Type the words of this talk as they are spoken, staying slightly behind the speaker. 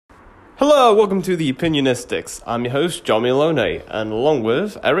Hello, welcome to the Opinionistics. I'm your host, John Milone, and along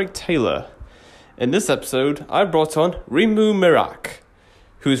with Eric Taylor. In this episode, I brought on Rimu Mirak,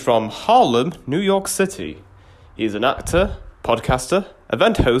 who's from Harlem, New York City. He's an actor, podcaster,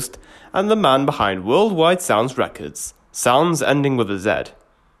 event host, and the man behind Worldwide Sounds Records, sounds ending with a Z.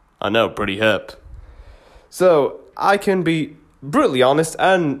 I know, pretty hip. So, I can be brutally honest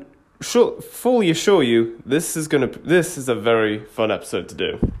and fully assure you this is a very fun episode to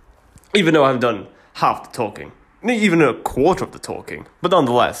do. Even though I've done half the talking, even a quarter of the talking, but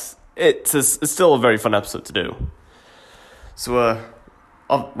nonetheless, it's still a very fun episode to do. So,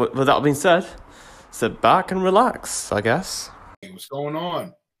 with that being said, sit back and relax, I guess. Hey, what's going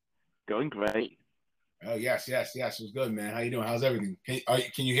on? Going great. Oh, yes. What's good, man? How you doing? How's everything?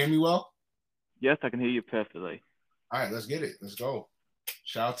 Can you hear me well? Yes, I can hear you perfectly. All right, let's get it. Let's go.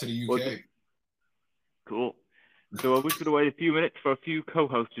 Shout out to the UK. Cool. So we're going to wait a few minutes for a few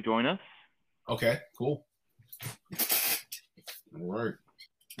co-hosts to join us. Okay, cool. All right.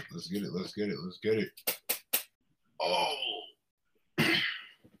 Let's get it. Oh.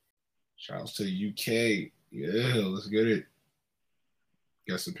 Shout out to the UK. Yeah, let's get it.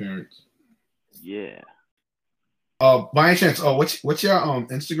 Guest appearance. Yeah. By any chance, what's your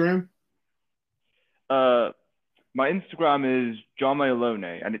Instagram? My Instagram is John Milone,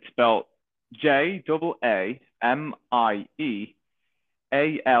 and it's spelled JAAMIEALOONE.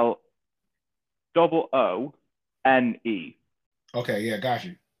 Okay, yeah, got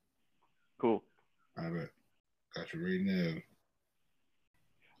you. Cool. All right, got you right now.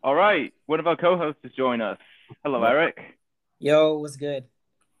 All right, one of our co-hosts has joined us. Hello, Eric. Yo, what's good?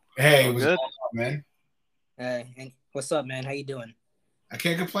 Hey, what's going on, man? Hey, what's up, man? How you doing? I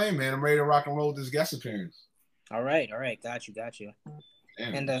can't complain, man. I'm ready to rock and roll with this guest appearance. All right. Got you.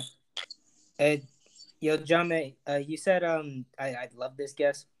 Damn. And yo, John, you said I love this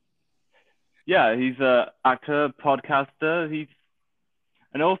guest. Yeah, he's an actor, podcaster. He's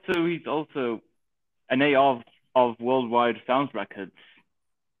also an A of Worldwide Sounds Records.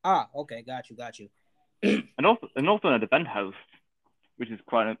 Ah, okay, got you. and also an event host, which is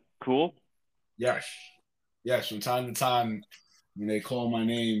quite cool. Yes. From time to time, when they call my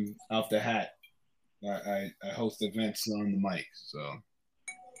name off the hat, I host events on the mic. So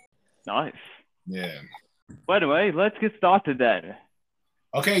nice. Yeah. By the way, let's get started then.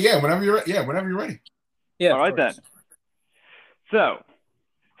 Okay. Yeah. Whenever you're ready. Yeah. All right then. So,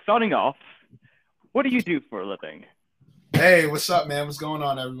 starting off, what do you do for a living? Hey, what's up, man? What's going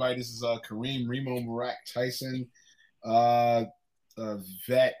on, everybody? This is Kareem Remo Mirak Tyson, a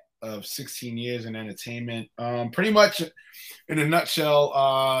vet of 16 years in entertainment. Pretty much, in a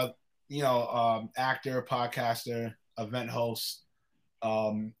nutshell, actor, podcaster, event host,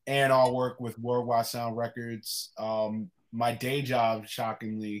 and I'll work with Worldwide Sound Records. My day job,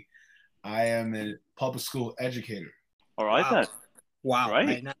 shockingly, I am a public school educator. All right, then. Wow.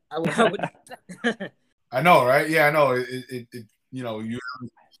 Right. I know, right? Yeah, I know. You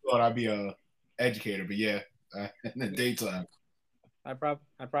thought I'd be a educator, but yeah, in the daytime. I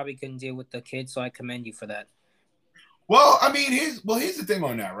probably couldn't deal with the kids, so I commend you for that. Well, I mean, here's the thing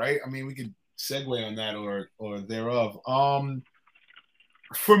on that, right? I mean, we could segue on that or thereof.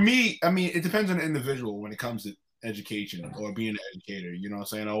 For me, I mean, it depends on the individual when it comes to education or being an educator. You know what I'm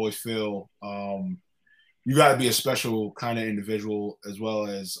saying? I always feel you got to be a special kind of individual, as well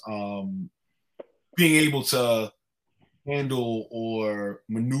as being able to handle or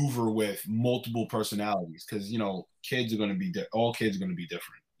maneuver with multiple personalities, because all kids are going to be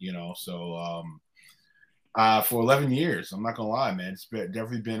different. So for 11 years, I'm not gonna lie, man, it's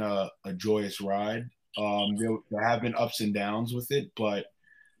definitely been a joyous ride. There have been ups and downs with it, but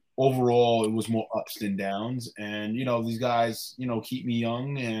overall it was more ups than downs. And these guys keep me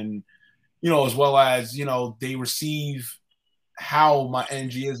young, and as well as they receive how my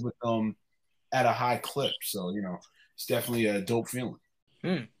energy is with them at a high clip. So it's definitely a dope feeling.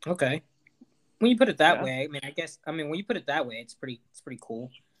 Okay. When you put it that way, when you put it that way, it's pretty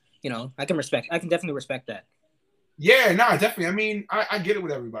cool. I can definitely respect that. Yeah, no, definitely. I mean, I get it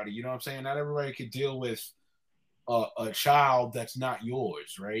with everybody. You know what I'm saying? Not everybody could deal with a child that's not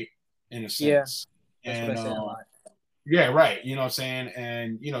yours, right? In a sense. Yeah. That's what I said a lot. Yeah, right. You know what I'm saying?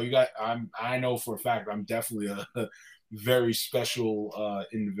 And I know for a fact I'm definitely a very special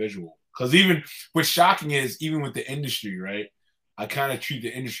individual. Because even what's shocking is, even with the industry, right? I kind of treat the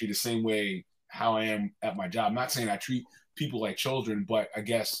industry the same way how I am at my job. I'm not saying I treat people like children, but I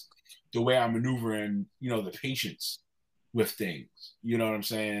guess the way I maneuver and the patience with things. You know what I'm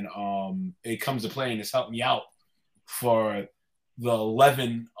saying? It comes to play, and it's helped me out for the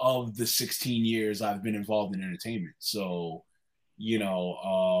 11 of the 16 years I've been involved in entertainment. So,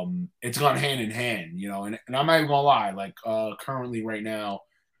 it's gone hand in hand, and I'm not even gonna lie, like currently right now,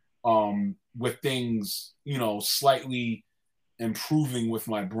 with things, slightly improving with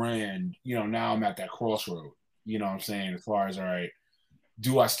my brand, now I'm at that crossroad, what I'm saying, as far as, all right,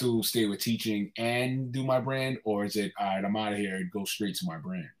 do I still stay with teaching and do my brand, or is it, all right, I'm out of here and go straight to my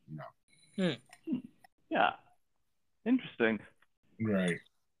brand, Yeah. Interesting. Right.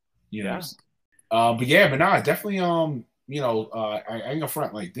 Yeah. But no, definitely, I ain't gonna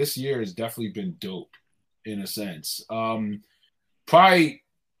front, like, this year has definitely been dope in a sense. Probably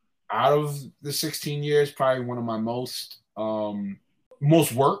out of the 16 years, probably one of my most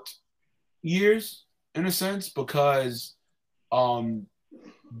worked years in a sense, because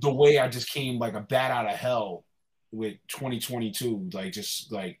the way I just came like a bat out of hell with 2022, like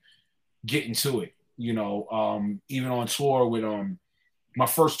just like getting to it, even on tour with my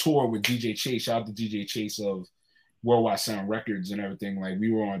first tour with DJ Chase. Shout out to DJ Chase of Worldwide Sound Records and everything. Like,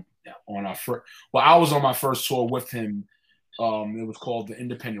 we were on our first, well, I was on my first tour with him. It was called the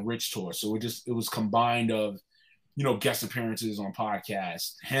Independent Rich Tour. So it was combined of, guest appearances on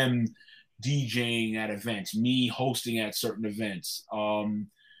podcasts, him DJing at events, me hosting at certain events,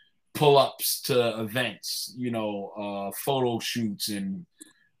 pull-ups to events, photo shoots and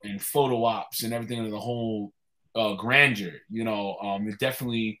photo ops and everything of the whole grandeur. It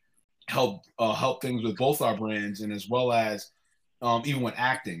definitely helped things with both our brands, and as well as even with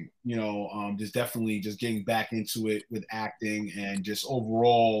acting, just definitely just getting back into it with acting, and just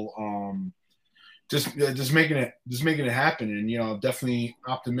overall just making it happen. And definitely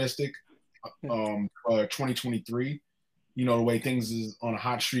optimistic for 2023. The way things is on a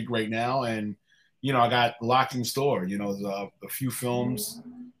hot streak right now, and I got locked in store. There's a few films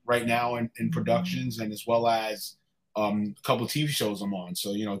right now in productions, and as well as a couple of TV shows I'm on.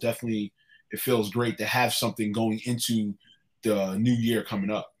 So definitely it feels great to have something going into the new year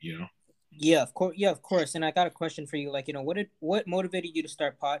coming up. Yeah, of course. Yeah, of course. And I got a question for you. Like, what motivated you to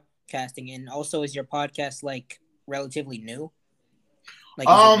start podcasting? And also, is your podcast like relatively new? Like,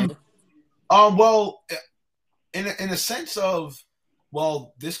 is it new? Well, in a sense of,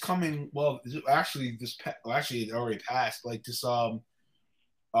 well, actually it already passed. Like this, no,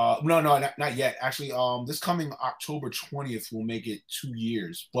 not yet. Actually, this coming October 20th will make it 2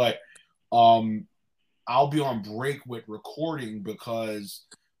 years, but I'll be on break with recording because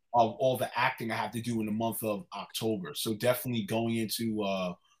of all the acting I have to do in the month of October. So definitely going into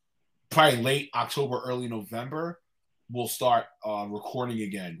probably late October, early November, we'll start recording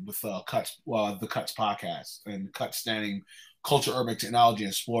again with the Cuts podcast, and Cuts standing culture, urban technology,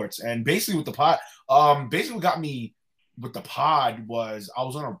 and sports. And basically with the pod, basically what got me with the pod was I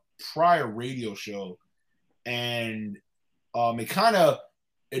was on a prior radio show, and it kind of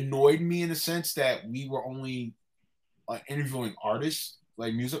annoyed me in the sense that we were only interviewing artists,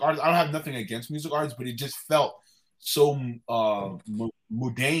 like music artists. I don't have nothing against music artists, but it just felt so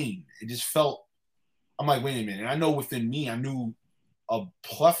mundane. It just felt, I'm like, wait a minute. And I know within me, I knew a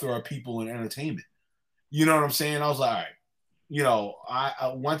plethora of people in entertainment. You know what I'm saying? I was like, all right,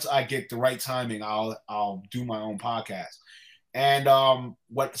 I once I get the right timing, I'll do my own podcast. And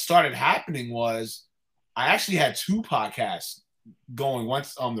what started happening was I actually had 2 podcasts going.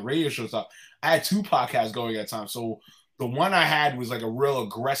 Once the radio show stopped, I had 2 podcasts going at a time. So the one I had was like a real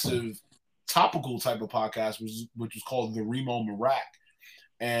aggressive, topical type of podcast, which was called the Remo Mirac.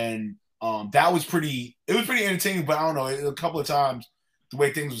 And that was pretty entertaining, but I don't know, a couple of times the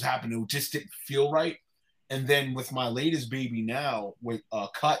way things was happening, it just didn't feel right. And then with my latest baby now, with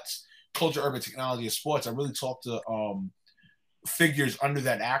Cuts, Culture, Urban Technology, and Sports, I really talked to figures under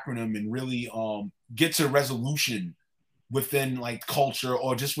that acronym and really get to resolution within like culture,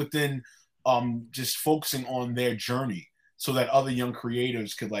 or just within just focusing on their journey, so that other young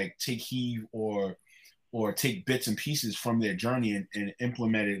creatives could like take heed or take bits and pieces from their journey and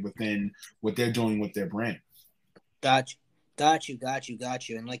implement it within what they're doing with their brand. Got you.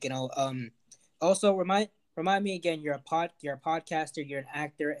 And like, also remind me again, you're a podcaster, you're an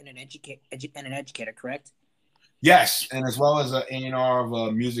actor, and an educator, correct? Yes, and as well as an A&R of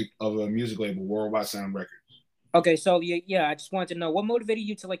a music label, Worldwide Sound Records. Okay, so yeah, I just wanted to know what motivated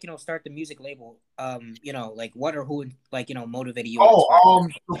you to like start the music label. Like what or who like motivated you.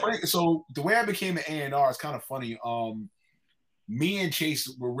 So the way I became an A&R is kind of funny. Me and Chase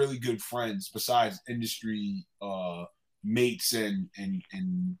were really good friends, besides industry mates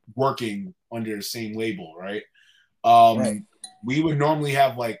and working under the same label, right? Right. We would normally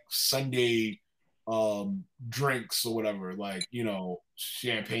have like Sunday drinks or whatever, like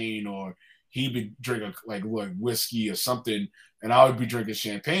champagne, or he'd be drinking like whiskey or something, and I would be drinking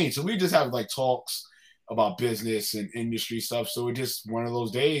champagne. So we just have like talks about business and industry stuff. So it just one of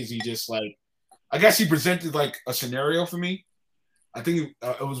those days. He just like, I guess he presented like a scenario for me. I think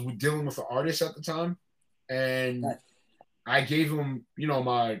it was dealing with an artist at the time, and I gave him, you know,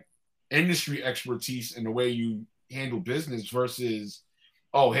 my industry expertise in the way you handle business versus,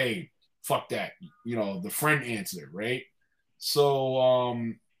 oh, hey, fuck that, you know, the friend answer, right? So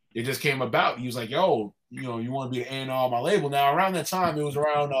it just came about. He was like, yo, you know, you want to be the A&R on my label. Now, around that time, it was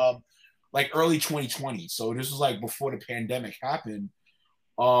around like early 2020. So this was like before the pandemic happened.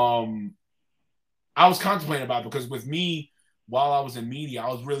 I was contemplating about it because with me, while I was in media, I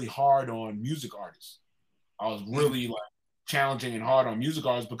was really hard on music artists. I was really like challenging and hard on music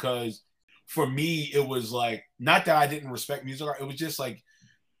artists because for me, it was like, not that I didn't respect music art. It was just like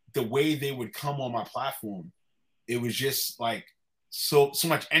the way they would come on my platform. It was just like so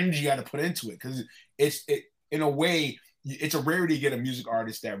much energy I had to put into it because it in a way, it's a rarity to get a music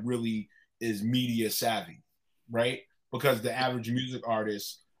artist that really is media savvy, right? Because the average music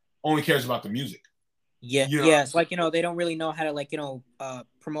artist only cares about the music. Yeah, you know? yeah. It's like, you know, they don't really know how to, like, you know,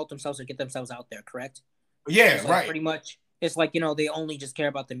 promote themselves or get themselves out there, correct? Yeah, It's like right. pretty much, it's like, you know, they only just care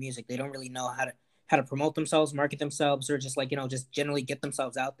about the music. They don't really know how to promote themselves, market themselves, or just like, you know, just generally get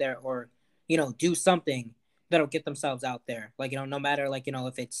themselves out there, or, you know, do something that'll get themselves out there. Like, you know, no matter, like, you know,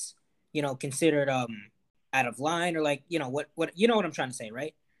 if it's, you know, considered out of line, or like, you know, what you know what I'm trying to say,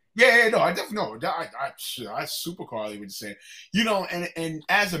 right? Yeah, no, I definitely know. I super correlate with you saying, you know, and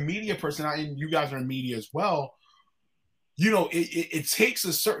as a media person, and you guys are in media as well, you know, it takes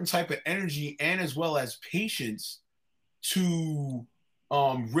a certain type of energy and as well as patience to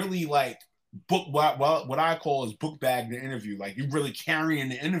really like book what I call is book bag the interview. Like you're really carrying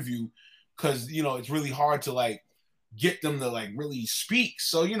the interview because you know it's really hard to like get them to like really speak.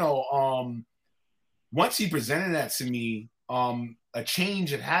 So you know, once he presented that to me, a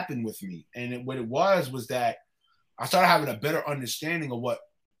change had happened with me, and what it was that I started having a better understanding of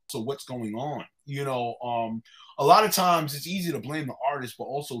what's going on. You know, a lot of times it's easy to blame the artist, but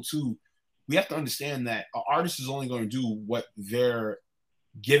also too, we have to understand that an artist is only going to do what they're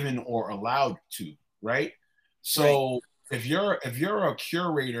given or allowed to, right? So Right. if you're a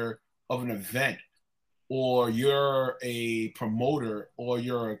curator of an event, or you're a promoter, or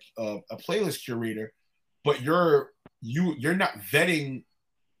you're a playlist curator, but you're not vetting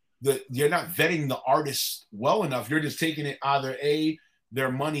the artist well enough. You're just taking it either A,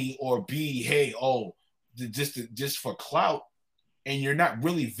 their money, or B, hey, just for clout, and you're not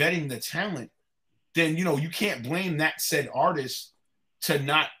really vetting the talent, then you know you can't blame that said artist to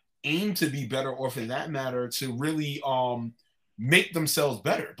not aim to be better, or for that matter to really make themselves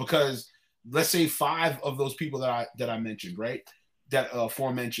better. Because let's say 5 of those people that I mentioned, right, that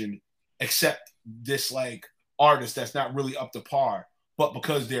aforementioned, accept this like artist that's not really up to par, but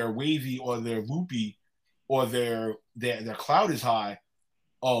because they're wavy or they're loopy or their clout is high,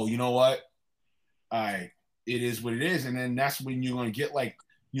 oh, you know what, it is what it is. And then that's when you're going to get like,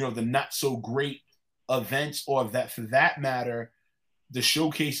 you know, the not so great events, or that for that matter, the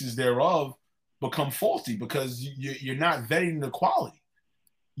showcases thereof become faulty because you're not vetting the quality.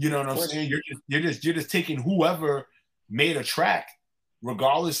 You know what I'm saying? You're just taking whoever made a track,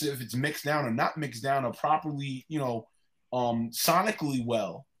 regardless if it's mixed down or not mixed down or properly, you know, sonically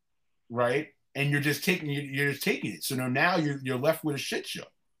well, right? And you're just taking it. So now you're left with a shit show.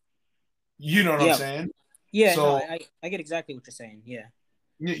 You know what I'm saying? Yeah, so, no, I get exactly what you're saying. Yeah.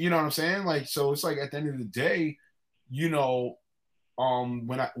 You know what I'm saying? Like, so it's like at the end of the day, you know,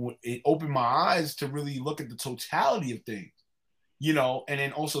 when it opened my eyes to really look at the totality of things, you know, and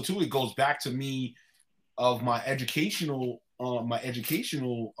then also too, it goes back to me of my educational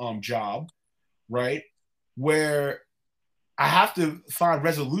job, right? Where I have to find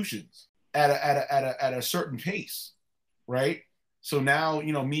resolutions at a certain pace, right? So now,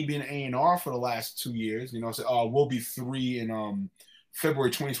 you know, me being A&R for the last 2 years, you know, so we'll be 3 in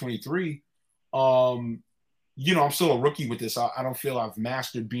February 2023. You know, I'm still a rookie with this. I don't feel I've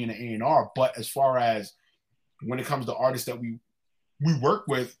mastered being an A&R, but as far as when it comes to artists that we work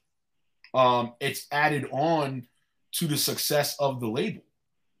with, it's added on to the success of the label.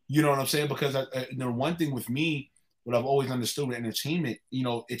 You know what I'm saying? Because the one thing with me, what I've always understood with entertainment, you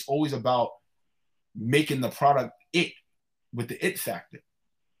know, it's always about making the product with the it factor,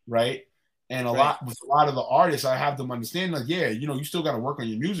 right? And a lot of the artists, I have them understand, like, yeah, you know, you still got to work on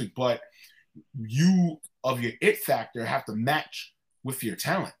your music, but your it factor have to match with your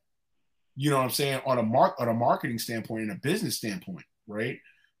talent. You know what I'm saying? On a marketing standpoint and a business standpoint, right?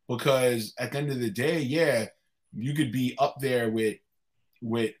 Because at the end of the day, yeah, you could be up there with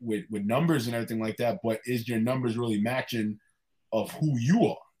numbers and everything like that, but is your numbers really matching of who you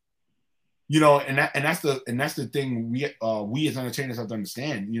are? that's the thing we as entertainers have to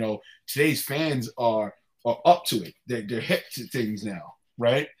understand. Today's fans are up to it. They're hip to things now,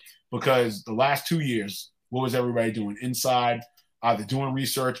 right? Because the last 2 years, what was everybody doing? Inside, either doing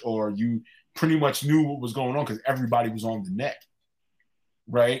research or you pretty much knew what was going on because everybody was on the net,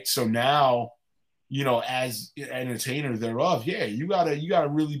 right? So now, as an entertainer thereof, yeah, you gotta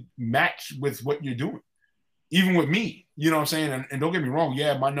really match with what you're doing. Even with me, you know what I'm saying? And don't get me wrong,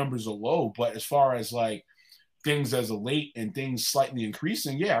 yeah, my numbers are low, but as far as like things as a late and things slightly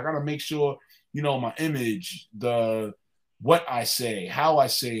increasing, yeah, I gotta make sure, my image, what I say, how I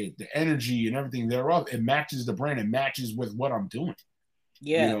say it, the energy and everything thereof, it matches the brand, it matches with what I'm doing.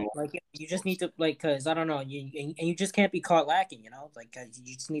 Yeah, like you just need to cause I don't know, you just can't be caught lacking, like cause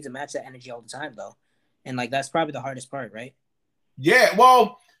you just need to match that energy all the time though, and like that's probably the hardest part, right? Yeah,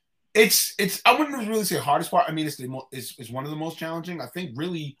 well, it's I wouldn't really say hardest part. I mean, it's one of the most challenging. I think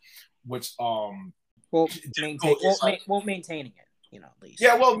really what's maintaining it, at least.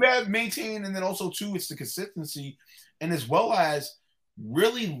 Yeah, well, maintain, and then also too, it's the consistency, and as well as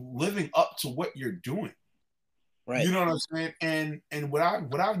really living up to what you're doing. Right. You know what I'm saying? And what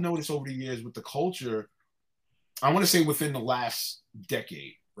I've noticed over the years with the culture, I want to say within the last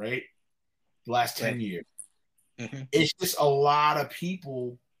decade, right? The last 10 years. Mm-hmm. It's just a lot of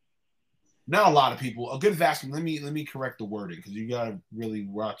people. Not a lot of people. A good vast. Let me correct the wording because you gotta really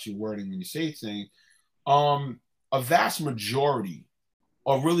watch your wording when you say things. A vast majority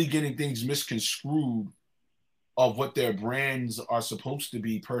are really getting things misconstrued of what their brands are supposed to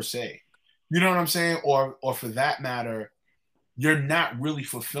be per se. You know what I'm saying? Or for that matter, you're not really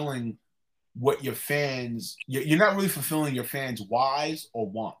fulfilling what your fans. You're not really fulfilling your fans' whys or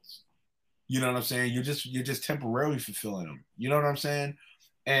wants. You know what I'm saying? You're just temporarily fulfilling them. You know what I'm saying?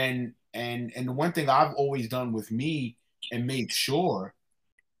 And the one thing I've always done with me and made sure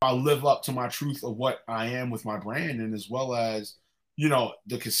I live up to my truth of what I am with my brand, and as well as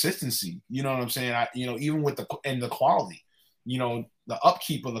the consistency. You know what I'm saying? Even with the quality, the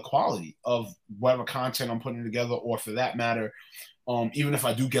upkeep of the quality of whatever content I'm putting together, or for that matter, even if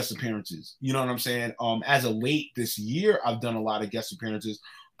I do guest appearances. You know what I'm saying? As of late this year, I've done a lot of guest appearances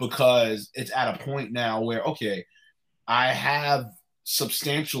because it's at a point now where okay, I have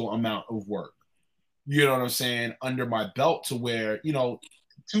substantial amount of work, you know what I'm saying, under my belt to where,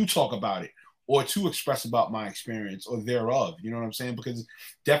 to talk about it or to express about my experience or thereof, you know what I'm saying? Because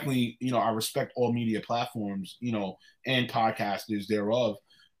definitely, I respect all media platforms, and podcasters thereof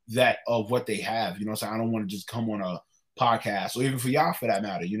that of what they have, so I don't want to just come on a podcast or even for y'all for that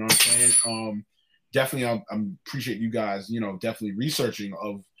matter, you know what I'm saying? Definitely, I'm appreciate you guys, definitely researching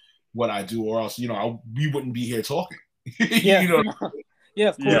of what I do, or else, we wouldn't be here talking. Yeah, yeah,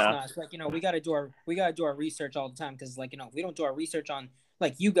 of course not. It's like we gotta do our research all the time because if we don't do our research on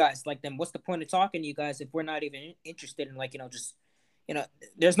you guys, then what's the point of talking to you guys if we're not even interested in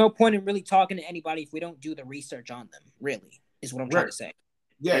there's no point in really talking to anybody if we don't do the research on them. Really, is what I'm trying to say.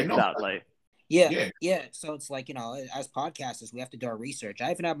 Yeah, exactly. Yeah. So it's as podcasters, we have to do our research. I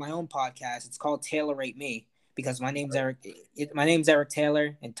even have my own podcast. It's called Tailor-Rate Me. Because my name's Eric. My name's Eric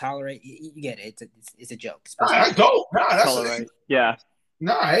Taylor, and tolerate. You get it. It's a joke. That's dope. Nah, that's right. Yeah.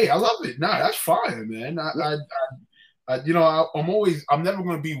 Nah, hey, I love it. Nah, that's fine, man. I'm never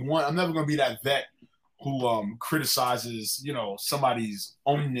going to be one. I'm never going to be that vet who criticizes somebody's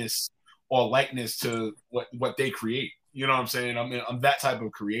ownness or likeness to what they create. You know what I'm saying? I'm that type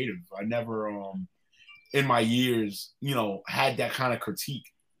of creative. I never in my years had that kind of critique.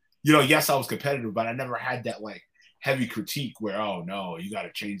 Yes, I was competitive, but I never had that heavy critique where, oh no, you got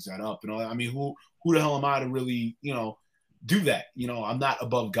to change that up and all that. I mean, who the hell am I to really, do that? I'm not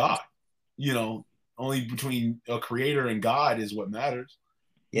above God. Only between a creator and God is what matters.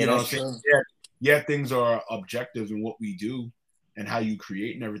 Yeah, you know what I'm saying? Yeah, things are objective in what we do and how you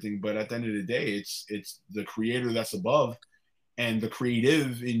create and everything. But at the end of the day, it's the creator that's above and the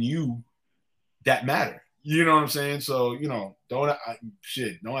creative in you that matter. You know what I'm saying? So, don't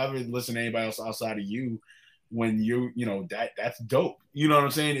ever listen to anybody else outside of you when that's dope. You know what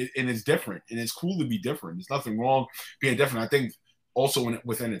I'm saying? And it's different and it's cool to be different. There's nothing wrong being different. I think also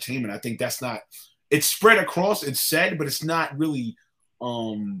with entertainment, I think that's not, it's spread across, it's said, but it's not really,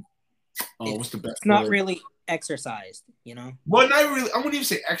 what's the best It's not word? really exercised, Well, not really. I wouldn't even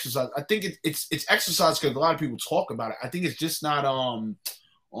say exercise. I think it's exercise because a lot of people talk about it. I think it's just not,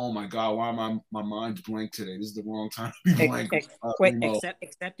 oh my God, why am my mind's blank today? This is the wrong time to be blank.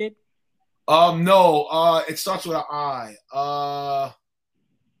 Accepted? No. It starts with an I. Oh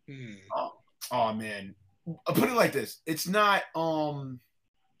man. I'll put it like this. It's not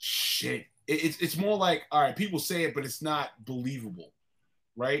shit. It's more like, all right, people say it, but it's not believable.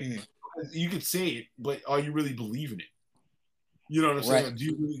 Right? you could say it, but are you really believing it? You know what I'm saying? Right. Do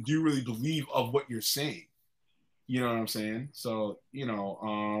you really believe of what you're saying? You know what I'm saying? So,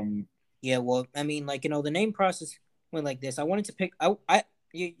 Yeah, well, I mean, like, the name process went like this. I wanted to pick.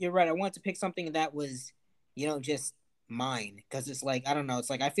 You're right. I wanted to pick something that was, just mine, because it's like, I don't know. It's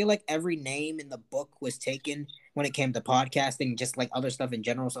like I feel like every name in the book was taken when it came to podcasting, just like other stuff in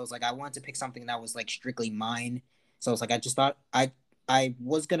general. So it's like I wanted to pick something that was like strictly mine. So it's like I just thought I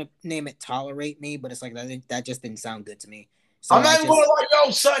was gonna name it "Tolerate Me," but it's like that just didn't sound good to me. So I'm not even gonna like,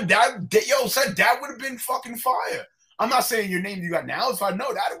 yo, son, that would have been fucking fire. I'm not saying your name you got now. If I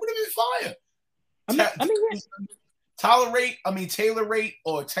know that, it would have been fire. Tailor-rate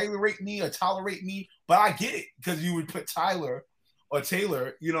or Tailor-rate me or Tolerate Me. But I get it, because you would put Tyler or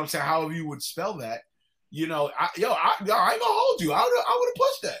Taylor, you know what I'm saying, however you would spell that. I ain't gonna hold you. I would have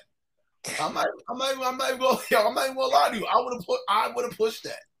pushed that. I'm not even gonna lie to you. I would have pushed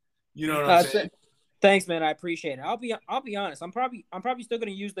that. You know what I'm saying? Thanks, man. I appreciate it. I'll be honest. I'm probably still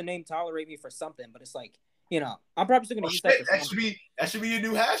gonna use the name "Tolerate Me" for something, but it's like, I'm probably still gonna use that. That should be your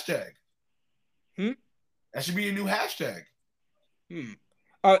new hashtag. That should be your new hashtag.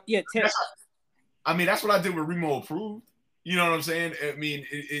 Yeah. That's what I did with Remo Approved. You know what I'm saying? I mean,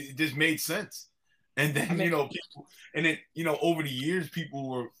 it just made sense. And then, people, and then, over the years,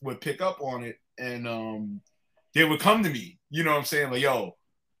 people would pick up on it, and they would come to me. You know what I'm saying? Like, yo,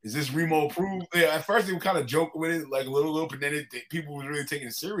 is this Remo Approved? Yeah, at first they would kind of joke with it, like a little, but then people were really taking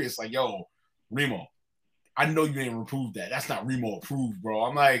it serious. Like, yo, Remo, I know you ain't approved that. That's not Remo Approved, bro.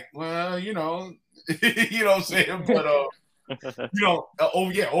 I'm like, well, you know what I'm saying? But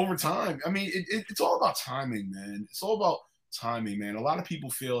over time. I mean, it's all about timing, man. It's all about timing, man. A lot of people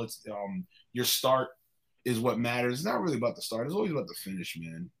feel it's your start is what matters. It's not really about the start. It's always about the finish,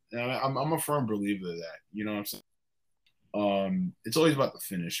 man. And I'm a firm believer of that. You know what I'm saying? It's always about the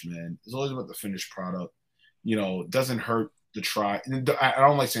finish, man. It's always about the finished product. It doesn't hurt to try. I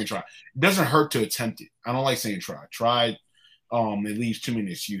don't like saying try. It doesn't hurt to attempt it. I don't like saying try. Try, it leaves too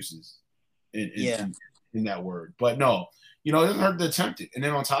many excuses in that word. But no, it doesn't hurt to attempt it. And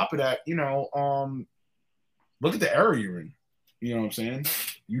then on top of that, look at the era you're in. You know what I'm saying?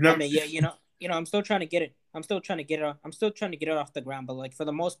 I'm still trying to get it. I'm still trying to get it off the ground. But like for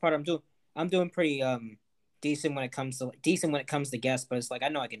the most part, I'm doing pretty decent when it comes to guests. But it's like I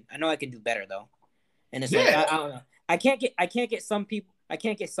know I can do better though. And it's like I don't know. I can't get some people. But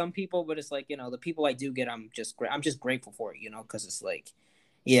it's like the people I do get, I'm just grateful for it. Because it's like,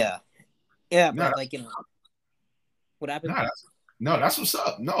 but like what happened? No, that's what's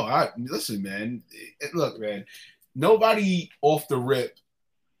up. No, listen, man. Look, man. Nobody off the rip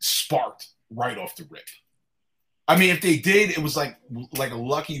sparked right off the rip. I mean, if they did, it was like a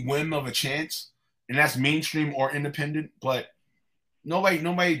lucky whim of a chance, and that's mainstream or independent. But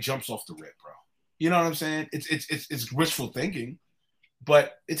nobody jumps off the rip, bro. You know what I'm saying? It's wishful thinking,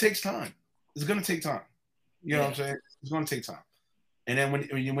 but it takes time. It's gonna take time. You know what I'm saying? It's gonna take time. And then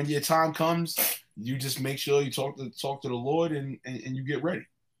when your time comes, you just make sure you talk to the Lord and you get ready.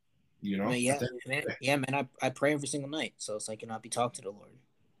 Man. I pray every single night, so it's like I'll be talking to the Lord.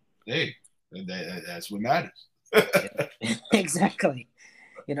 Hey, that's what matters. Exactly.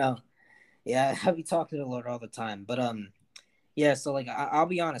 I'll be talking to the Lord all the time. But so like I'll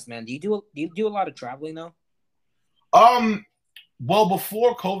be honest, man. Do you do a lot of traveling though? Well,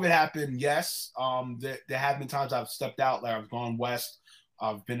 before COVID happened, yes. There have been times I've stepped out, like I've gone west.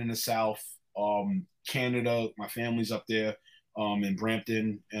 I've been in the South, Canada. My family's up there, in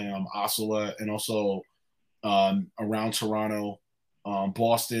Brampton and Osceola, and also around Toronto,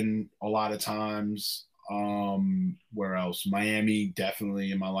 Boston a lot of times. Where else? Miami,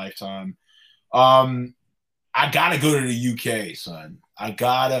 definitely in my lifetime. I gotta go to the UK, son.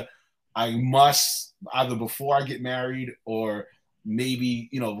 I must, either before I get married or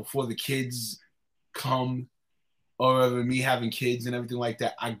maybe, before the kids come, or me having kids and everything like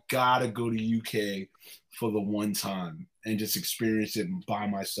that. I gotta go to UK for the one time and just experience it by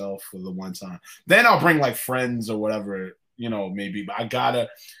myself for the one time. Then I'll bring like friends or whatever, maybe. But I gotta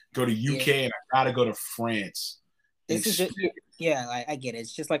go to UK and I gotta go to France. I get it.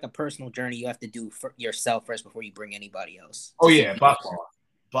 It's just like a personal journey you have to do for yourself first before you bring anybody else. Oh yeah,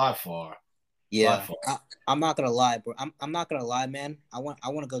 by far. Yeah, I'm not gonna lie, bro. I'm not gonna lie, man. I want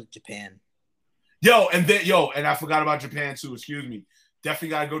to go to Japan. And I forgot about Japan too. Excuse me. Definitely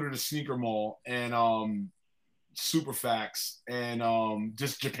gotta go to the sneaker mall and Superfacts and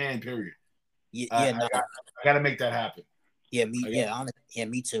just Japan. Period. I gotta make that happen. Yeah,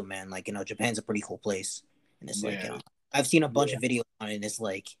 me too, man. Like Japan's a pretty cool place, and it's like I've seen a bunch of videos on it, and it's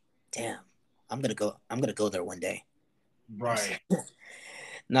like, damn, I'm gonna go there one day. Right.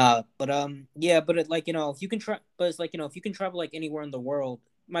 Nah, but yeah, but like if you can try, but it's like if you can travel like anywhere in the world.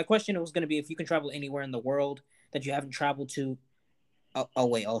 My question was gonna be if you can travel anywhere in the world that you haven't traveled to. Oh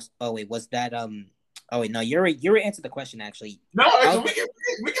wait, was that Oh wait, no, you're answered the question actually. No, I was,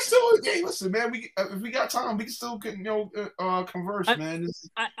 we can still. Hey, listen, man. If we got time, we can still converse, I, man. This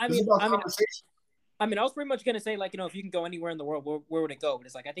I is mean, about conversation. I was pretty much gonna say like if you can go anywhere in the world, where would it go? But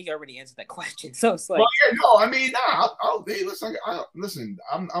it's like I think I already answered that question. So it's Well, like, yeah, no, I mean, nah. Hey, listen.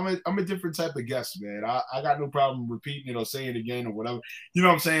 I'm a different type of guest, man. I got no problem repeating it or saying it again or whatever. You know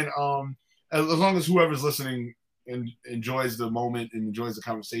what I'm saying? As long as whoever's listening enjoys the moment and enjoys the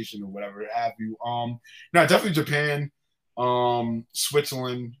conversation or whatever have you. Now definitely Japan,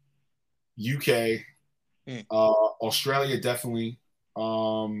 Switzerland, UK, Australia definitely.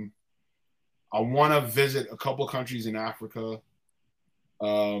 I want to visit a couple of countries in Africa.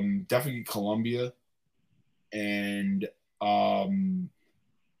 Definitely Colombia, and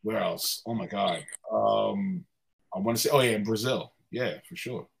where else? Oh my God. I want to say, oh yeah, in Brazil. Yeah, for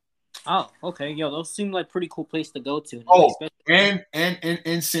sure. oh, okay, yo, those seem like pretty cool place to go to. Oh, Especially,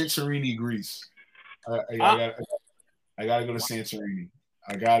 and Santorini, Greece. I gotta go to Santorini.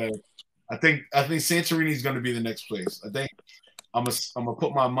 I think Santorini is gonna be the next place. I think I'm gonna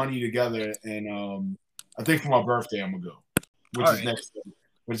put my money together, and I think for my birthday I'm gonna go, which all is right. next,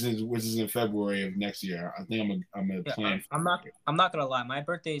 which is in February of next year. I think I'm gonna Yeah, plan. I'm not gonna lie. My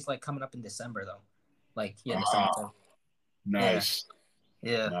birthday is like coming up in December though. Like yeah, December. So, Nice,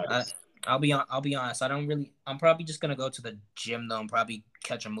 yeah. nice. I'll be honest. I'm probably just gonna go to the gym though. And probably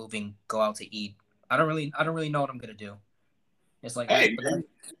catch a movie and go out to eat. I don't really know what I'm gonna do. It's like Hey, man,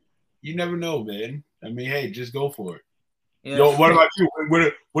 you never know, man. I mean, hey, just go for it. yeah. Yo, what about you?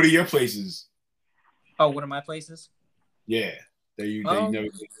 What are your places? Oh, what are my places? Yeah, that you never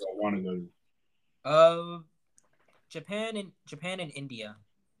want to go to. Japan and India.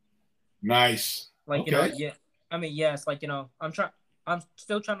 Nice. Like Okay. yeah. I mean, yeah. It's like I'm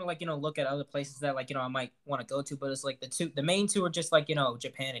still trying to like look at other places that like I might want to go to, but it's like the main two are just like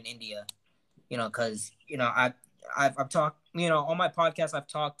Japan and India. Because I've talked on my podcast I've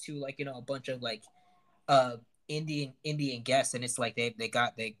talked to like a bunch of like uh Indian guests, and it's like they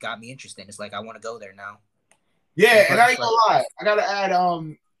got me interested. It's like I want to go there now. Yeah, and Plus, I ain't gonna lie. I gotta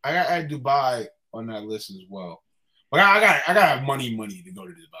add Dubai on that list as well. But I gotta have money to go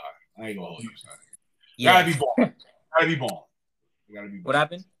to Dubai. I ain't gonna hold you, son. yeah. Gotta be balling. Gotta be balling. Gotta be balling. What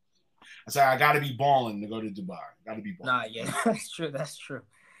happened? I said I gotta be balling to go to Dubai. Gotta be balling. Nah, yeah, that's true. That's true.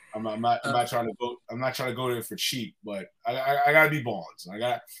 I'm not trying to go. I'm not trying to go there for cheap, but I gotta be balling. So I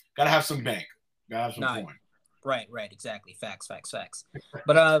gotta have some bank. Gotta have some coin. Right, exactly. Facts.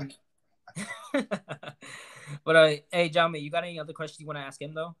 But hey, Jame, you got any other questions you want to ask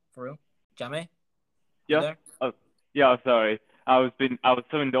him though? For real, Jame? Yeah. Oh, yeah. Sorry, I was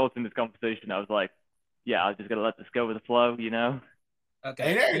so indulged in this conversation. I was like, yeah, I was just gonna let this go with the flow,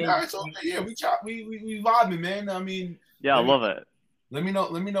 Okay. Hey, it's okay. Yeah, we vibing, man. I mean, yeah, I love it. Let me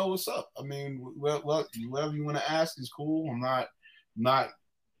know what's up. I mean, whatever you want to ask is cool. I'm not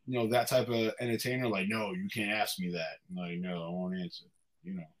that type of entertainer. Like, no, you can't ask me that. Like, no, I won't answer.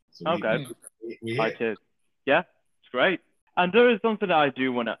 So okay. Yeah, it's great. And there is something I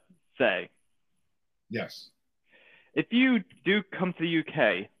do want to say. Yes. If you do come to the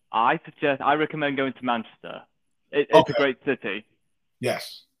UK, I recommend going to Manchester. It's a great city.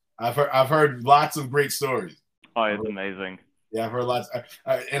 Yes, I've heard lots of great stories. Oh, it's amazing. Yeah, I've heard lots,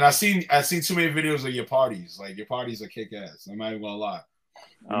 and I've seen too many videos of your parties. Like your parties are kick ass. I'm not even gonna lie.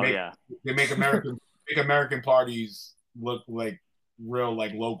 They make American parties look like real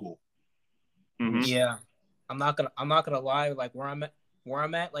like local. Mm-hmm. Yeah, I'm not gonna lie. Like where I'm at,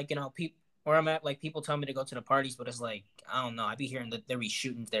 like where I'm at, like people tell me to go to the parties, but it's like I don't know. I be hearing that there be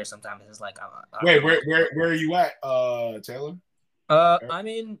shootings there sometimes. It's like wait, where are you at, Taylor? I'm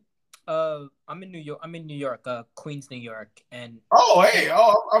in New York. I'm in New York, Queens, New York, and what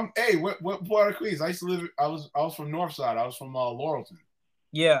part of Queens? I used to live. I was from North Side. I was from Laurelton.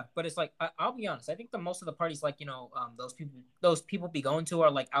 Yeah, but it's like I'll be honest. I think the most of the parties, like those people be going to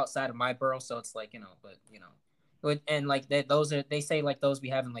are like outside of my borough. So it's like and like they say like those be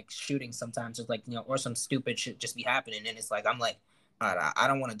having like shootings sometimes, or like or some stupid shit just be happening, and it's like I'm like, I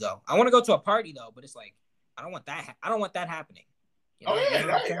don't want to go. I want to go to a party though, but it's like I don't want that. I don't want that happening.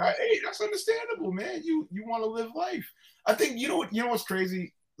 Hey, that's understandable, man. You want to live life. I think you know what's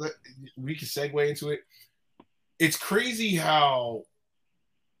crazy. We can segue into it. It's crazy how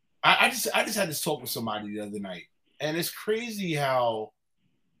I just had this talk with somebody the other night, and it's crazy how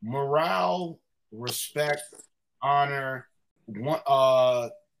morale, respect, honor,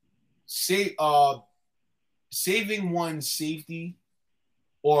 saving one's safety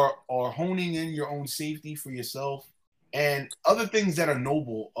or honing in your own safety for yourself, and other things that are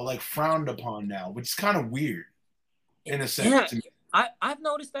noble are like frowned upon now, which is kind of weird in a sense. Yeah, To me. I've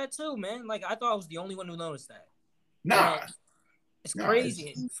noticed that too, man. Like I thought I was the only one who noticed that. Nah, It's nah,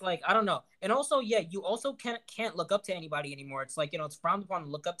 crazy. It's like I don't know. And also, yeah, you also can't look up to anybody anymore. It's like it's frowned upon to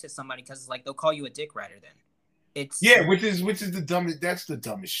look up to somebody because it's like they'll call you a dick rider. Then it's yeah, which is the dumbest. That's the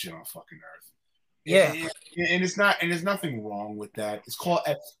dumbest shit on fucking earth. yeah, And it's not, and there's nothing wrong with that. It's called,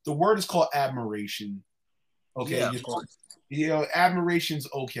 the word is called admiration. Okay, yeah, of course. Admiration's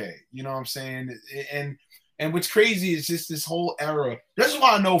okay. You know what I'm saying? And what's crazy is just this whole era. This is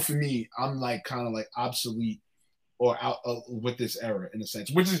why I know for me, I'm like kind of like obsolete or out with this era in a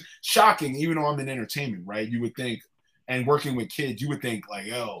sense, which is shocking. Even though I'm in entertainment, right? You would think, and working with kids, you would think like,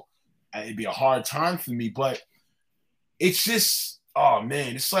 yo, it'd be a hard time for me, but it's just, oh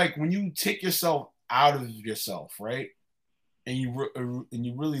man, it's like when you take yourself out of yourself, right? And you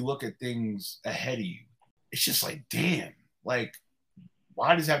really look at things ahead of you. It's just like, damn, like,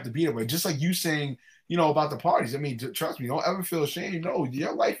 why does it have to be that way? Just like you saying, about the parties. I mean, trust me, don't ever feel ashamed. No,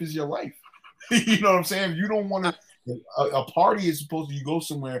 your life is your life. You know what I'm saying? If you don't want to, a party is supposed to, you go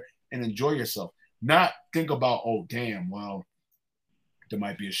somewhere and enjoy yourself, not think about, oh, damn, well, there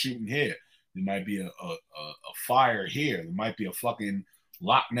might be a shooting here. There might be a fire here. There might be a fucking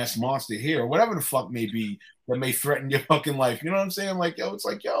Loch Ness monster here, or whatever the fuck may be that may threaten your fucking life. You know what I'm saying? Like, yo, it's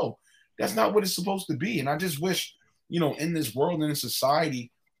like, yo, that's not what it's supposed to be. And I just wish, in this world, in this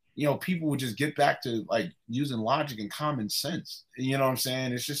society, people would just get back to like using logic and common sense. You know what I'm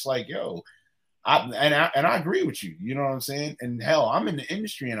saying? It's just like, yo, I agree with you. You know what I'm saying? And hell, I'm in the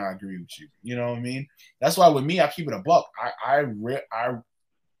industry and I agree with you. You know what I mean? That's why with me, I keep it a buck.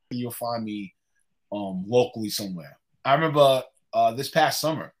 You'll find me locally somewhere. I remember this past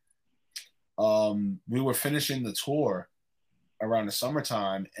summer, we were finishing the tour around the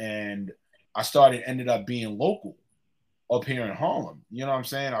summertime, and I ended up being local up here in Harlem. You know what I'm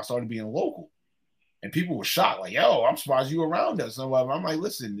saying? I started being local, and people were shocked, like, yo, I'm surprised you around us. And I'm like,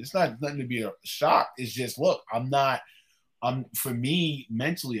 listen, it's not nothing to be a shock. It's just, look, for me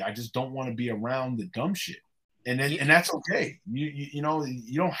mentally, I just don't want to be around the dumb shit. And that's okay. You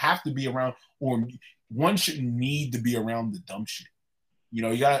don't have to be around, or one shouldn't need to be around the dumb shit.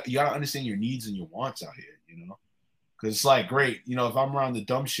 You gotta understand your needs and your wants out here, because it's like, great, if I'm around the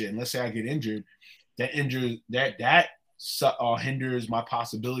dumb shit and let's say I get injured, that hinders my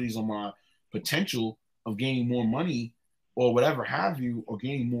possibilities or my potential of gaining more money or whatever have you, or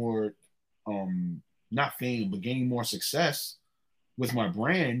gaining more, not fame, but gaining more success with my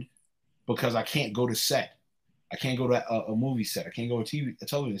brand, because I can't go to set. I can't go to a movie set. I can't go to a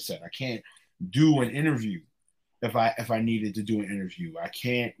television set. I can't do an interview if I needed to do an interview. I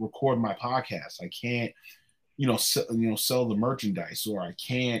can't record my podcast. I can't, sell the merchandise, or I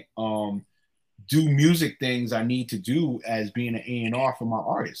can't do music things I need to do as being an A&R for my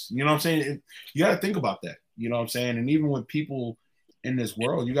artists. You know what I'm saying? You got to think about that. You know what I'm saying? And even with people in this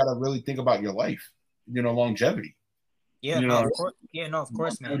world, you got to really think about your life, longevity. Yeah, of course. Yeah, no, of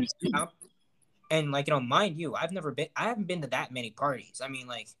course, man. And like, mind you, I haven't been to that many parties. I mean,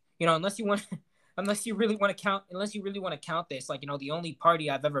 like, unless you really want to count this, like, the only party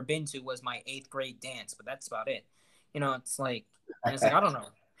I've ever been to was my 8th grade dance, but that's about it. It's like, I don't know.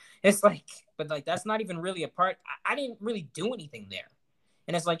 It's like, but like, that's not even really a part. I didn't really do anything there.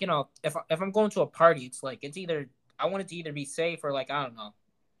 And it's like, if I'm going to a party, it's like, I want it to either be safe or like, I don't know,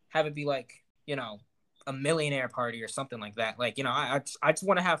 have it be like, a millionaire party or something like that. Like, I just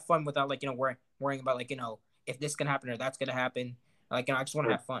want to have fun without like, worrying about like, if this can happen or that's going to happen. Like, I just want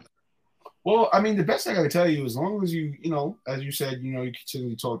to have fun. Well, I mean, the best thing I can tell you, as long as you, as you said, you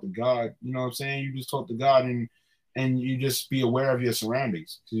continually talk to God, you know what I'm saying? You just talk to God and you just be aware of your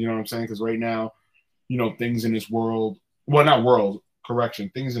surroundings. You know what I'm saying? Because right now, things in this world, well, not world, correction,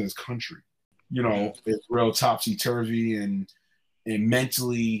 things in this country, it's real topsy-turvy and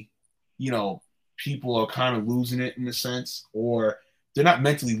mentally, people are kind of losing it in a sense, or they're not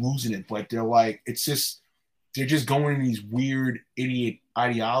mentally losing it, but they're like, they're just going in these weird idiot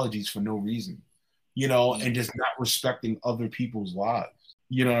ideologies for no reason, and just not respecting other people's lives.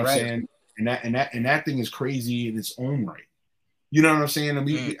 You know what I'm saying? And that thing is crazy in its own right. You know what I'm saying? I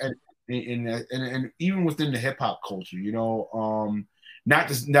mean, and even within the hip hop culture, not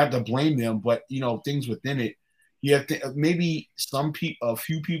to blame them, but things within it. Yeah, maybe a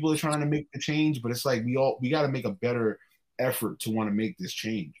few people are trying to make the change, but it's like we got to make a better effort to want to make this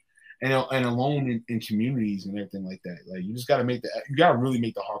change, and alone in communities and everything like that. Like, you just got to really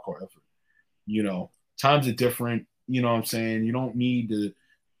make the hardcore effort. Times are different. You know what I'm saying? You don't need to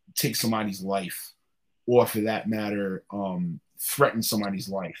take somebody's life, or for that matter, threaten somebody's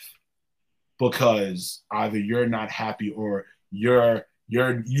life because either you're not happy or you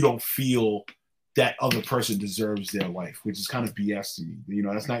don't feel that other person deserves their life, which is kind of BS to me. You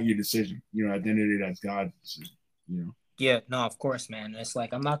know, that's not your decision. You know, at the end of the day, that's God's decision. You know. Yeah, no, of course, man. It's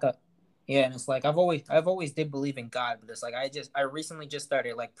like I'm not gonna. Yeah, and it's like I've always did believe in God, but it's like I recently just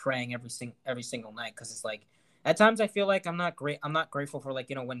started like praying every single night because it's like at times I feel like I'm not grateful for like,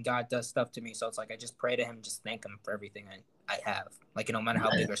 you know, when God does stuff to me. So it's like I just pray to him, just thank him for everything I have, like, you know, no matter how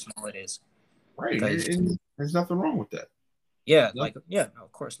big or small it is. Right. And there's nothing wrong with that. Yeah, like no,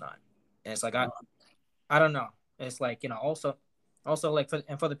 of course not. And it's like I don't know. It's like, you know, also like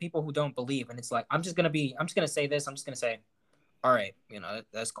for the people who don't believe, and it's like I'm just gonna say this. I'm just gonna say, all right, you know,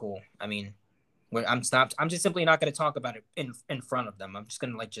 that's cool. I mean, I'm just simply not gonna talk about it in front of them. I'm just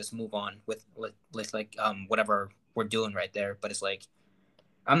gonna like just move on with like whatever we're doing right there. But it's like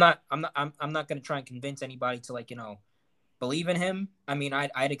I'm not gonna try and convince anybody to, like, you know, believe in him. I mean,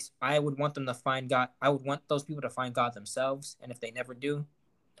 I would want them to find God. I would want those people to find God themselves. And if they never do,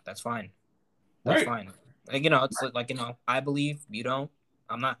 that's fine. That's fine. Like, you know, it's like, you know, I believe, you don't.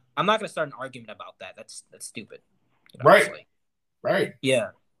 I'm not gonna start an argument about that. That's stupid. You know, right. Like, right. Yeah.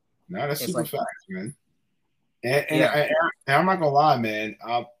 No, that's super like, facts, man. And I'm not gonna lie, man.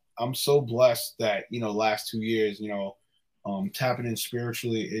 I'm so blessed that, you know, last 2 years, you know, tapping in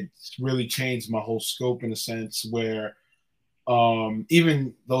spiritually, it's really changed my whole scope in a sense where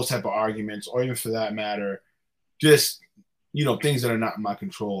even those type of arguments, or even for that matter, just, you know, things that are not in my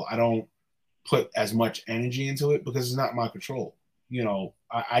control, I don't put as much energy into it because it's not my control. You know,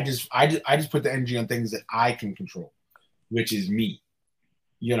 I just put the energy on things that I can control, which is me.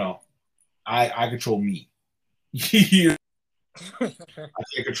 You know, I control me. I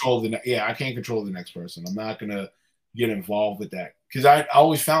can't control I can't control the next person. I'm not gonna get involved with that because I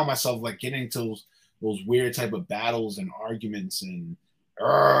always found myself like getting into those weird type of battles and arguments and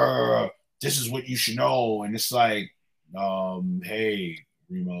this is what you should know, and it's like, hey,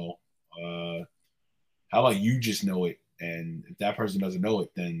 Remo, how about you just know it, and if that person doesn't know it,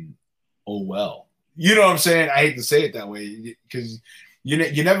 then oh well. You know what I'm saying? I hate to say it that way because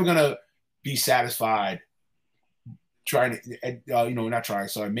you're never gonna be satisfied trying to, you know, not trying,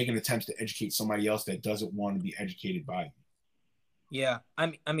 sorry, making attempts to educate somebody else that doesn't want to be educated by you. Yeah, I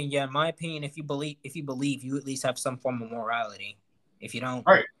mean, yeah. In my opinion, if you believe, you at least have some form of morality. If you don't,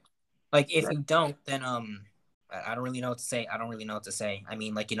 right, like if you don't, then I don't really know what to say. I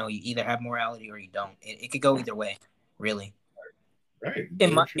mean, like, you know, you either have morality or you don't. It could go either way, really. Right.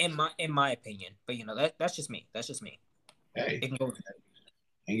 In my opinion, but you know, that's just me. Hey, it can go.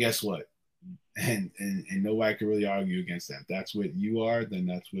 And guess what? And nobody can really argue against that. That's what you are, then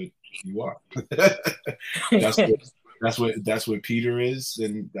that's what you are. that's what Peter is,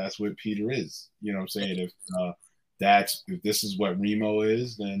 then that's what Peter is. You know what I'm saying? If this is what Remo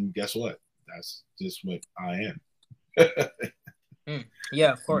is, then guess what? That's just what I am.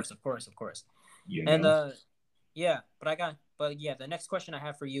 Yeah, of course. You know? And yeah, but the next question I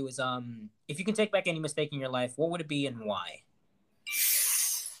have for you is if you can take back any mistake in your life, what would it be and why?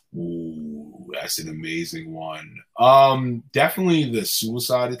 Ooh, that's an amazing one. Definitely the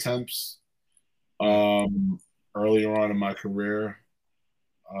suicide attempts earlier on in my career.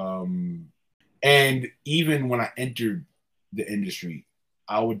 And even when I entered the industry,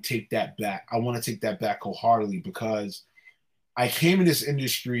 I would take that back. I want to take that back wholeheartedly because I came in this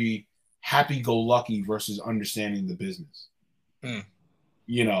industry happy-go-lucky versus understanding the business.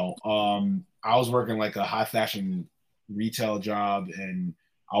 You know, I was working like a high fashion retail job and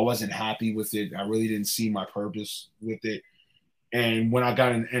I wasn't happy with it. I really didn't see my purpose with it. And when I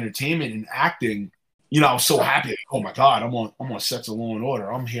got in entertainment and acting, you know, I was so happy. Oh my God, I'm on sets of Law and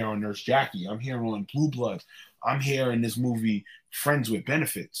Order. I'm here on Nurse Jackie. I'm here on Blue Bloods. I'm here in this movie Friends with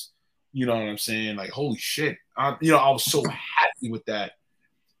Benefits. You know what I'm saying? Like, holy shit. You know, I was so happy with that.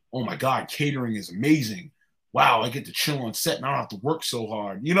 Oh my God, catering is amazing. Wow, I get to chill on set and I don't have to work so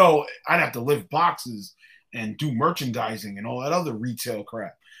hard. You know, I'd have to lift boxes and do merchandising and all that other retail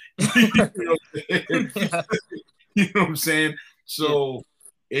crap. You know what I'm saying? So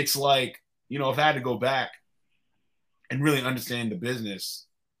it's like, you know, if I had to go back and really understand the business,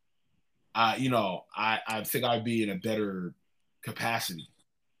 you know, I think I'd be in a better capacity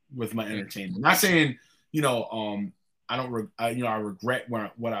with my entertainment. Not saying, you know, I regret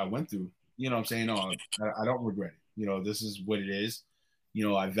what I went through. You know what I'm saying? No, I don't regret it. You know, this is what it is. You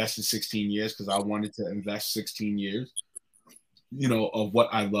know, I invested 16 years because I wanted to invest 16 years, you know, of what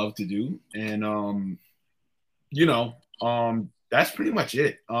I love to do. And, you know, that's pretty much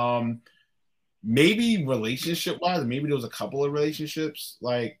it. Maybe relationship-wise, maybe there was a couple of relationships,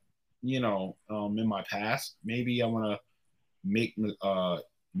 like, you know, in my past. Maybe I want to make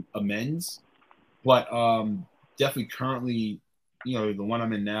amends. But definitely currently, the one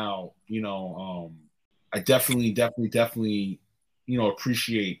I'm in now, I definitely,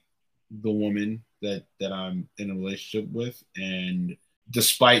 appreciate the woman that I'm in a relationship with, and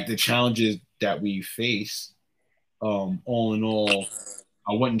despite the challenges that we face, all in all,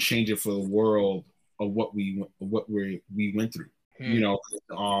 I wouldn't change it for the world of what we went through.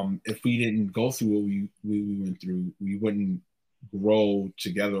 If we didn't go through what we went through, we wouldn't grow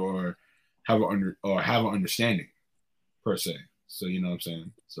together or have an understanding per se. So you know what I'm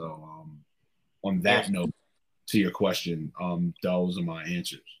saying. So on that note, to your question, those are my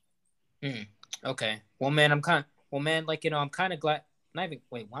answers. Okay. Well, man, I'm kind of glad. Not even.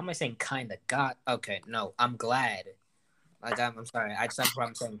 Wait, why am I saying kind of? God. Okay. No, I'm glad. Like I'm sorry. I just have a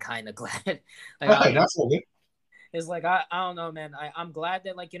problem saying kind of glad. That's okay. It's like I don't know, man. I'm glad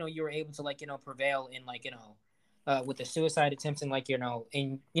that you were able to prevail in with the suicide attempts and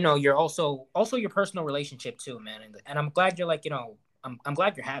and you're also your personal relationship too, man. And I'm glad you're I'm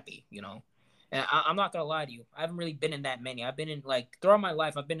glad you're happy, And I'm not gonna lie to you. I haven't really been in that many. I've been in throughout my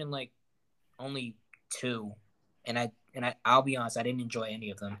life. I've been in only 2, and I'll be honest. I didn't enjoy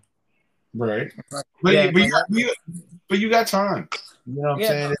any of them. Right. But you got time. You know what I'm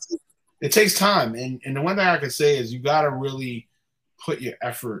saying? It takes time, and the one thing I can say is you got to really put your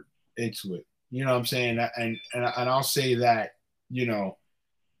effort into it. You know what I'm saying? And I'll say that in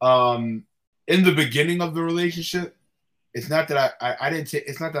the beginning of the relationship, it's not that I didn't take.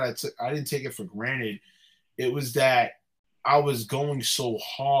 It's not that I didn't take it for granted. It was that I was going so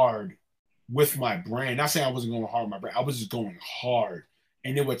hard with my brand. Not saying I wasn't going hard with my brand. I was just going hard,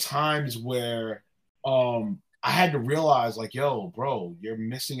 and there were times where I had to realize, yo, bro, you're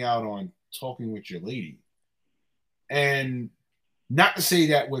missing out on talking with your lady. And not to say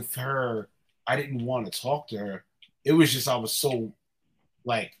that with her, I didn't want to talk to her. It was just I was so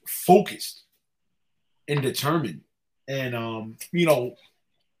focused and determined. And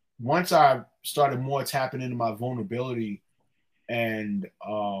once I started more tapping into my vulnerability, and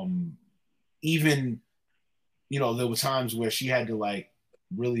even there were times where she had to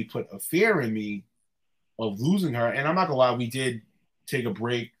really put a fear in me of losing her. And I'm not gonna lie, we did take a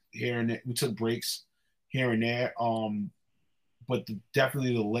break here and there. We took breaks here and there. But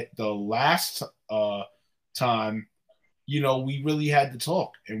definitely the last time, we really had to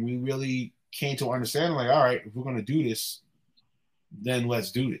talk, and we really came to understand, all right, if we're gonna do this, then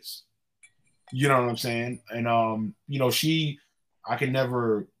let's do this. You know what I'm saying? And I can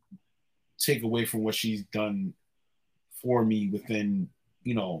never take away from what she's done for me within,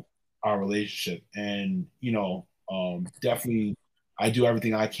 our relationship. And, definitely I do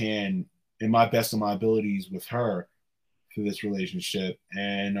everything I can in my best of my abilities with her for this relationship.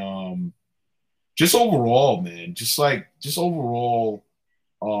 And just overall, man, just overall,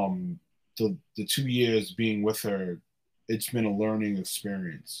 the 2 years being with her, it's been a learning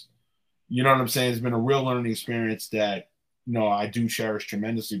experience. You know what I'm saying? It's been a real learning experience that, I do cherish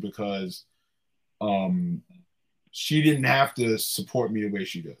tremendously, because she didn't have to support me the way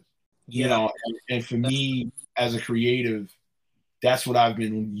she does. Yeah. And for me as a creative, that's what I've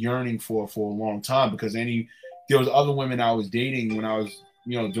been yearning for a long time, because there was other women I was dating when I was,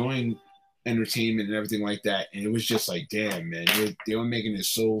 doing entertainment and everything like that. And it was just damn, man, they were making it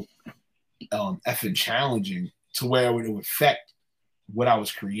so effing challenging to where it would affect what I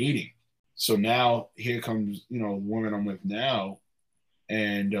was creating. So now here comes, the woman I'm with now.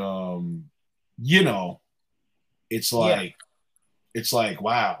 And, it's wow.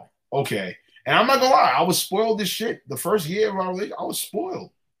 Okay. And I'm not gonna lie, I was spoiled as shit. The first year of our relationship, I was spoiled,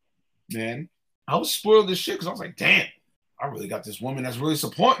 man. I was spoiled as shit, because I was like, damn, I really got this woman that's really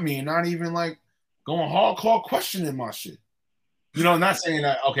supporting me and not even going hardcore questioning my shit. Not saying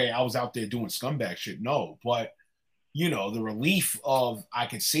that, okay, I was out there doing scumbag shit. No, but the relief of I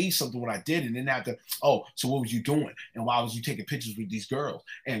could say something what I did, and then have to, oh, so what was you doing? And why was you taking pictures with these girls?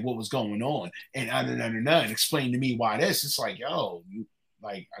 And what was going on? And explain to me why this. It's yo,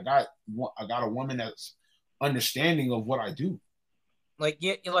 I got a woman that's understanding of what I do.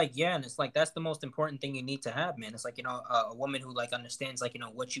 And it's that's the most important thing you need to have, man. It's a woman who understands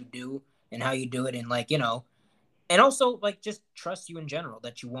what you do and how you do it, and and also just trust you in general,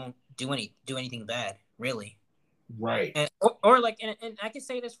 that you won't do anything bad, really. Right. And or and I can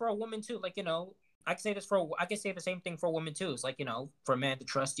say this for a woman too, I can say the same thing for a woman too. It's for a man to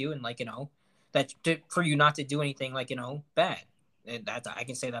trust you, and for you not to do anything bad. And I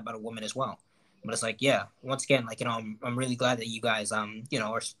can say that about a woman as well. But it's once again, I'm really glad that you guys are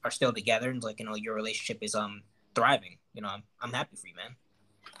still together, and your relationship is thriving. I'm happy for you, man.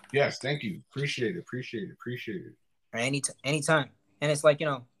 Yes, thank you. Appreciate it. or anytime. And it's like, you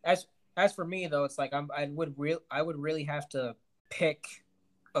know, as for me though, it's like I would really have to pick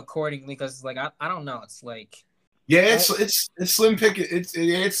accordingly, because like I don't know, it's like Yeah, it's slim pickings.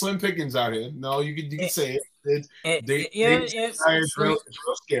 It's slim pickings out here. No, you can say it. It's real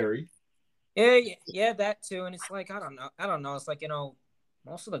scary. Yeah, that too. And it's like I don't know. It's like, you know,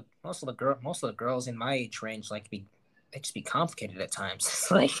 most of the girls in my age range like they just be complicated at times. It's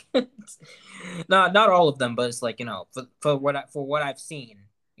like not all of them, but it's like, you know, for what I've seen,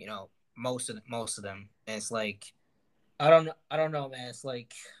 you know, most of them. And it's like I don't know, man. It's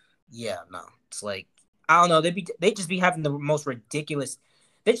like, yeah, no. It's like I don't know. They just be having the most ridiculous.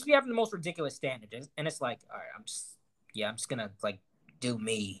 They just be having the most ridiculous standards, and it's like, all right, I'm just gonna like do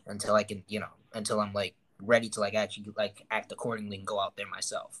me until I can, you know, until I'm like ready to like actually like act accordingly and go out there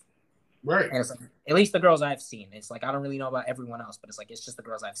myself. Right. And it's like, at least the girls I've seen. It's like I don't really know about everyone else, but it's like it's just the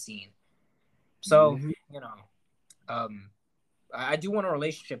girls I've seen. So you know, I do want a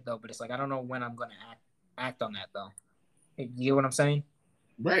relationship though, but it's like I don't know when I'm gonna act on that though. You get what I'm saying?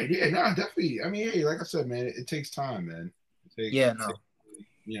 Right. Yeah. No, definitely. I mean, hey, like I said, man, it takes time, man. You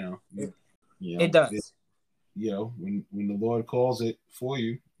know. It does. You know, when the Lord calls it for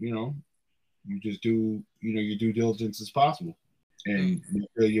you, you know, you just do, you know, your due diligence as possible, and make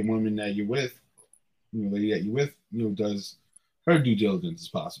sure your woman that you're with, you know, lady that you're with, you know, does her due diligence as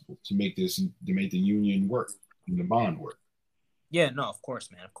possible to make the union work and the bond work. Yeah. No. Of course,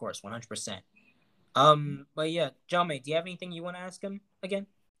 man. Of course. 100%. But yeah, John, mate, do you have anything you want to ask him again?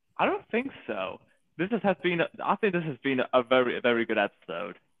 I don't think so. I think this has been a very, very good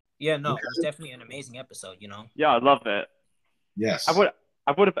episode. Yeah, no, it was definitely an amazing episode, you know? Yeah, I love it. Yes. I would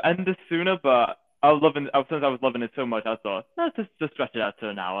have ended sooner, but since I was loving it so much, I thought, let's just stretch it out to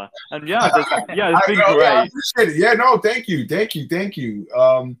an hour. And it's been great. I appreciate it. Yeah, no, thank you.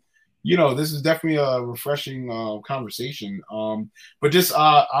 You know, this is definitely a refreshing conversation. But just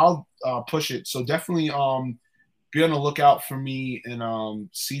I'll push it. So definitely be on the lookout for me in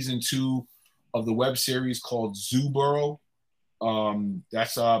season 2 of the web series called Zooboro.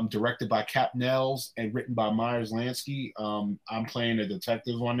 That's directed by Cap Nels and written by Myers Lansky. I'm playing a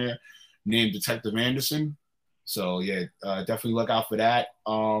detective on there named Detective Anderson. So yeah, definitely look out for that.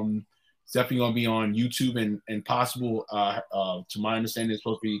 It's definitely gonna be on YouTube and possible. To my understanding, it's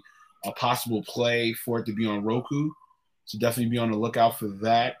supposed to be a possible play for it to be on Roku. So definitely be on the lookout for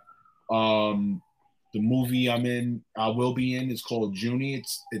that. The movie I will be in, is called Junie.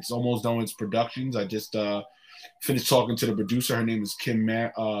 It's almost done with its productions. I just finished talking to the producer. Her name is Kim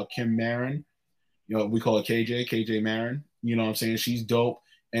Marin. You know, we call her KJ Marin. You know what I'm saying? She's dope.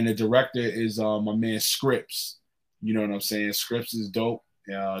 And the director is my man Scripps. You know what I'm saying? Scripps is dope.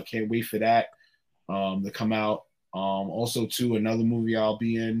 Can't wait for that to come out. Also, too, another movie I'll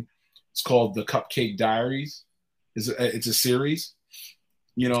be in. It's called The Cupcake Diaries. It's a series.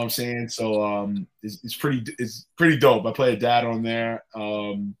 You know what I'm saying? So it's pretty dope. I play a dad on there.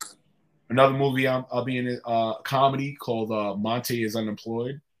 Another movie I'll be in a comedy called Monte is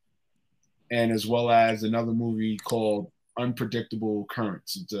Unemployed, and as well as another movie called Unpredictable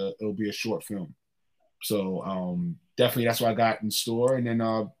Currents. It'll be a short film. So definitely that's what I got in store, and then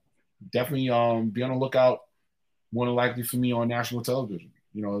definitely be on the lookout more than likely for me on national television.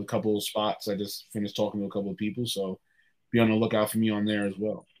 You know, a couple of spots. I just finished talking to a couple of people, so be on the lookout for me on there as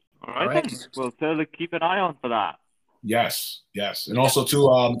well. All right. Then. We'll certainly keep an eye on for that. Yes. And also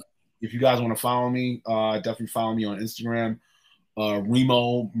too, if you guys want to follow me, definitely follow me on Instagram,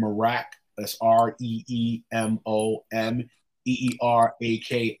 Remo Merak. That's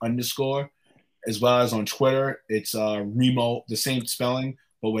REEMOMEERAK_, as well as on Twitter. It's Remo, the same spelling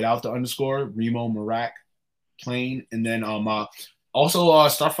but without the underscore. Remo Merak, plain. And then also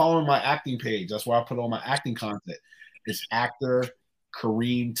start following my acting page. That's where I put all my acting content. It's actor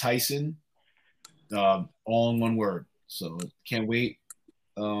Kareem Tyson, all in one word. So can't wait.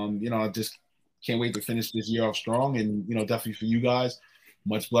 You know, I just can't wait to finish this year off strong, and you know, definitely for you guys,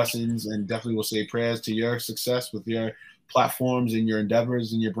 much blessings, and definitely will say prayers to your success with your platforms and your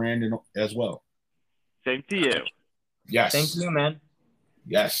endeavors and your brand as well. Same to you. Yes. Thank you, man.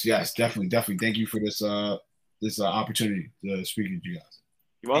 Yes, definitely. Thank you for this opportunity to speak with you guys.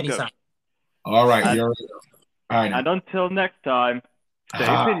 You're welcome. Anytime. All right. All right. And until next time, stay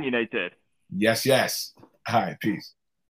opinionated. Yes. All right. Peace.